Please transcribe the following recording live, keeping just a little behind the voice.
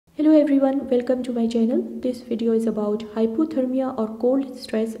Hello everyone, welcome to my channel. This video is about hypothermia or cold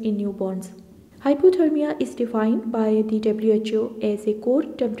stress in newborns. Hypothermia is defined by the WHO as a core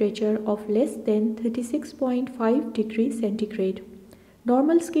temperature of less than 36.5 degrees centigrade.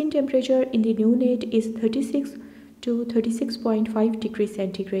 Normal skin temperature in the neonate is 36 to 36.5 degrees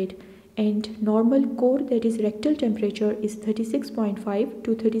centigrade and normal core, that is rectal temperature, is 36.5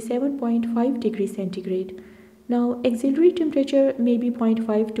 to 37.5 degrees centigrade. Now, auxiliary temperature may be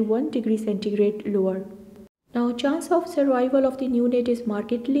 0.5 to 1 degree centigrade lower. Now, chance of survival of the neonate is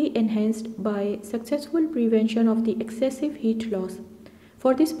markedly enhanced by successful prevention of the excessive heat loss.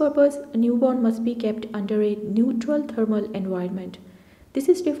 For this purpose, a newborn must be kept under a neutral thermal environment. This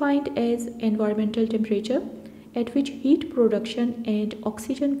is defined as environmental temperature at which heat production and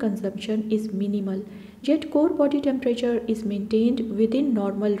oxygen consumption is minimal, yet core body temperature is maintained within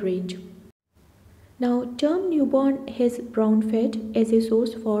normal range. Now, term newborn has brown fat as a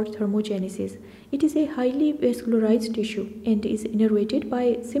source for thermogenesis. It is a highly vascularized tissue and is innervated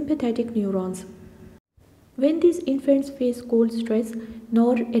by sympathetic neurons. When these infants face cold stress,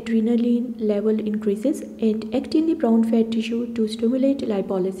 noradrenaline level increases and act in the brown fat tissue to stimulate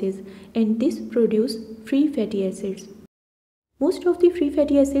lipolysis, and this produces free fatty acids. Most of the free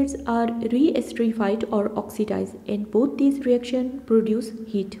fatty acids are re-esterified or oxidized, and both these reactions produce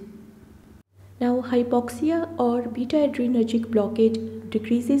heat. Now, hypoxia or beta-adrenergic blockade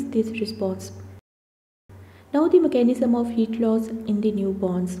decreases this response. Now, the mechanism of heat loss in the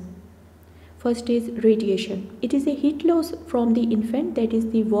newborns. First is radiation. It is a heat loss from the infant, that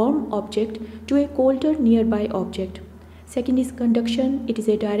is the warm object, to a colder nearby object. Second is conduction. It is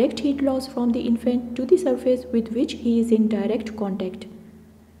a direct heat loss from the infant to the surface with which he is in direct contact.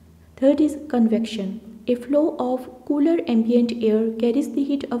 Third is convection. A flow of cooler ambient air carries the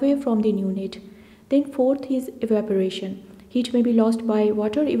heat away from the neonate. Then fourth is evaporation. Heat may be lost by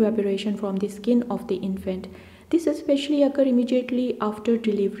water evaporation from the skin of the infant. This especially occurs immediately after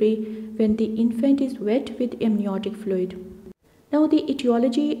delivery when the infant is wet with amniotic fluid. Now, the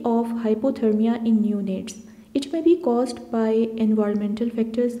etiology of hypothermia in neonates. It may be caused by environmental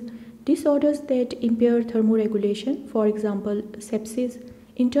factors, disorders that impair thermoregulation, for example, sepsis,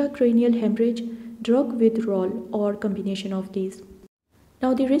 intracranial hemorrhage, drug withdrawal, or combination of these.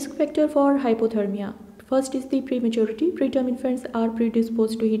 Now, the risk factor for hypothermia. First is the prematurity. Preterm infants are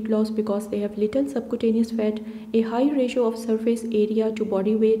predisposed to heat loss because they have little subcutaneous fat, a high ratio of surface area to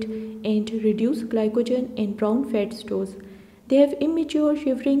body weight, and reduced glycogen and brown fat stores. They have immature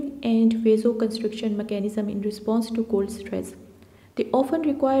shivering and vasoconstriction mechanism in response to cold stress. They often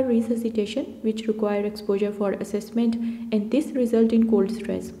require resuscitation, which require exposure for assessment, and this results in cold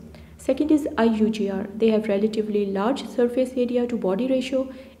stress. Second is IUGR. They have relatively large surface area to body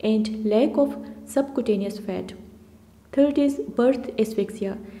ratio and lack of subcutaneous fat. Third is birth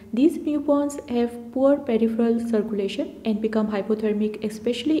asphyxia. These newborns have poor peripheral circulation and become hypothermic,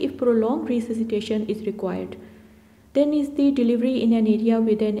 especially if prolonged resuscitation is required. Then is the delivery in an area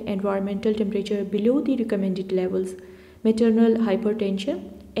with an environmental temperature below the recommended levels. Maternal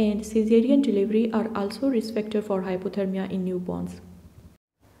hypertension and cesarean delivery are also risk factors for hypothermia in newborns.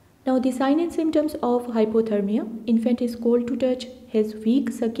 Now, the signs and symptoms of hypothermia. Infant is cold to touch, has weak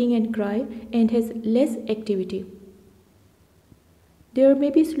sucking and cry, and has less activity. There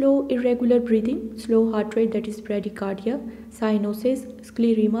may be slow, irregular breathing, slow heart rate, that is bradycardia, cyanosis,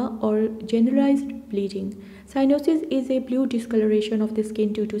 sclerema, or generalized bleeding. Cyanosis is a blue discoloration of the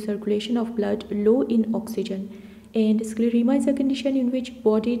skin due to circulation of blood low in oxygen. And sclerema is a condition in which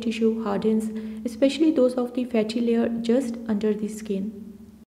body tissue hardens, especially those of the fatty layer just under the skin.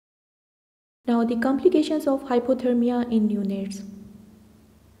 Now, the complications of hypothermia in neonates.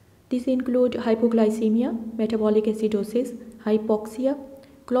 These include hypoglycemia, metabolic acidosis, hypoxia,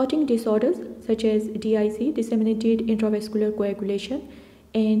 clotting disorders such as DIC, disseminated intravascular coagulation,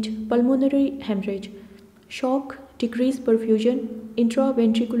 and pulmonary hemorrhage, shock, decreased perfusion,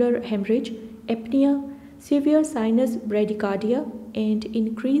 intraventricular hemorrhage, apnea, severe sinus bradycardia, and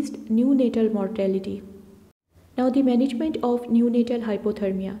increased neonatal mortality. Now, the management of neonatal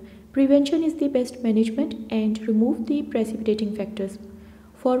hypothermia. Prevention is the best management and remove the precipitating factors.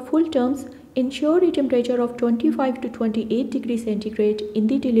 For full terms, ensure a temperature of 25 to 28 degrees centigrade in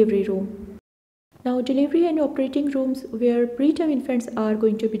the delivery room. Now, delivery and operating rooms where preterm infants are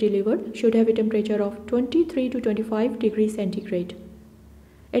going to be delivered should have a temperature of 23 to 25 degrees centigrade.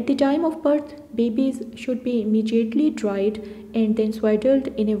 At the time of birth, babies should be immediately dried and then swaddled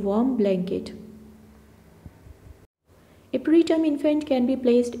in a warm blanket. A preterm infant can be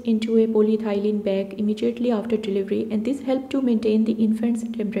placed into a polyethylene bag immediately after delivery, and this helps to maintain the infant's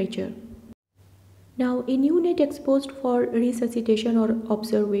temperature. Now, a neonate exposed for resuscitation or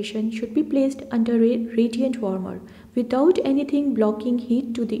observation should be placed under a radiant warmer without anything blocking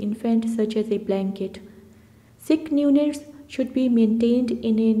heat to the infant, such as a blanket. Sick neonates should be maintained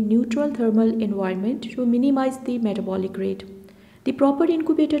in a neutral thermal environment to minimize the metabolic rate. The proper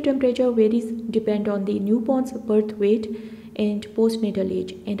incubator temperature varies depending on the newborn's birth weight and postnatal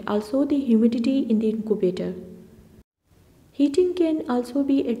age, and also the humidity in the incubator. Heating can also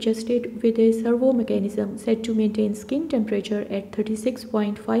be adjusted with a servo mechanism set to maintain skin temperature at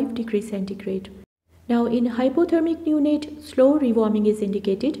 36.5 degrees centigrade. Now, in hypothermic neonate, slow rewarming is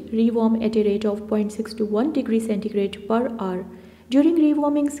indicated. Rewarm at a rate of 0.6 to 1 degree centigrade per hour. During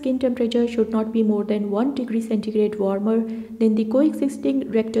rewarming, skin temperature should not be more than 1 degree centigrade warmer than the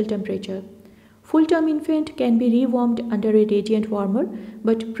coexisting rectal temperature. Full-term infant can be rewarmed under a radiant warmer,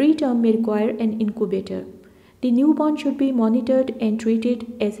 but preterm may require an incubator. The newborn should be monitored and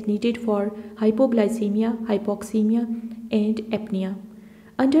treated as needed for hypoglycemia, hypoxemia, and apnea.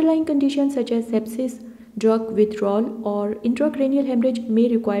 Underlying conditions such as sepsis, drug withdrawal, or intracranial hemorrhage may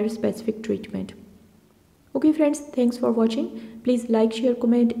require specific treatment. Okay friends, thanks for watching. Please like, share,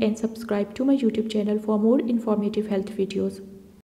 comment, and subscribe to my YouTube channel for more informative health videos.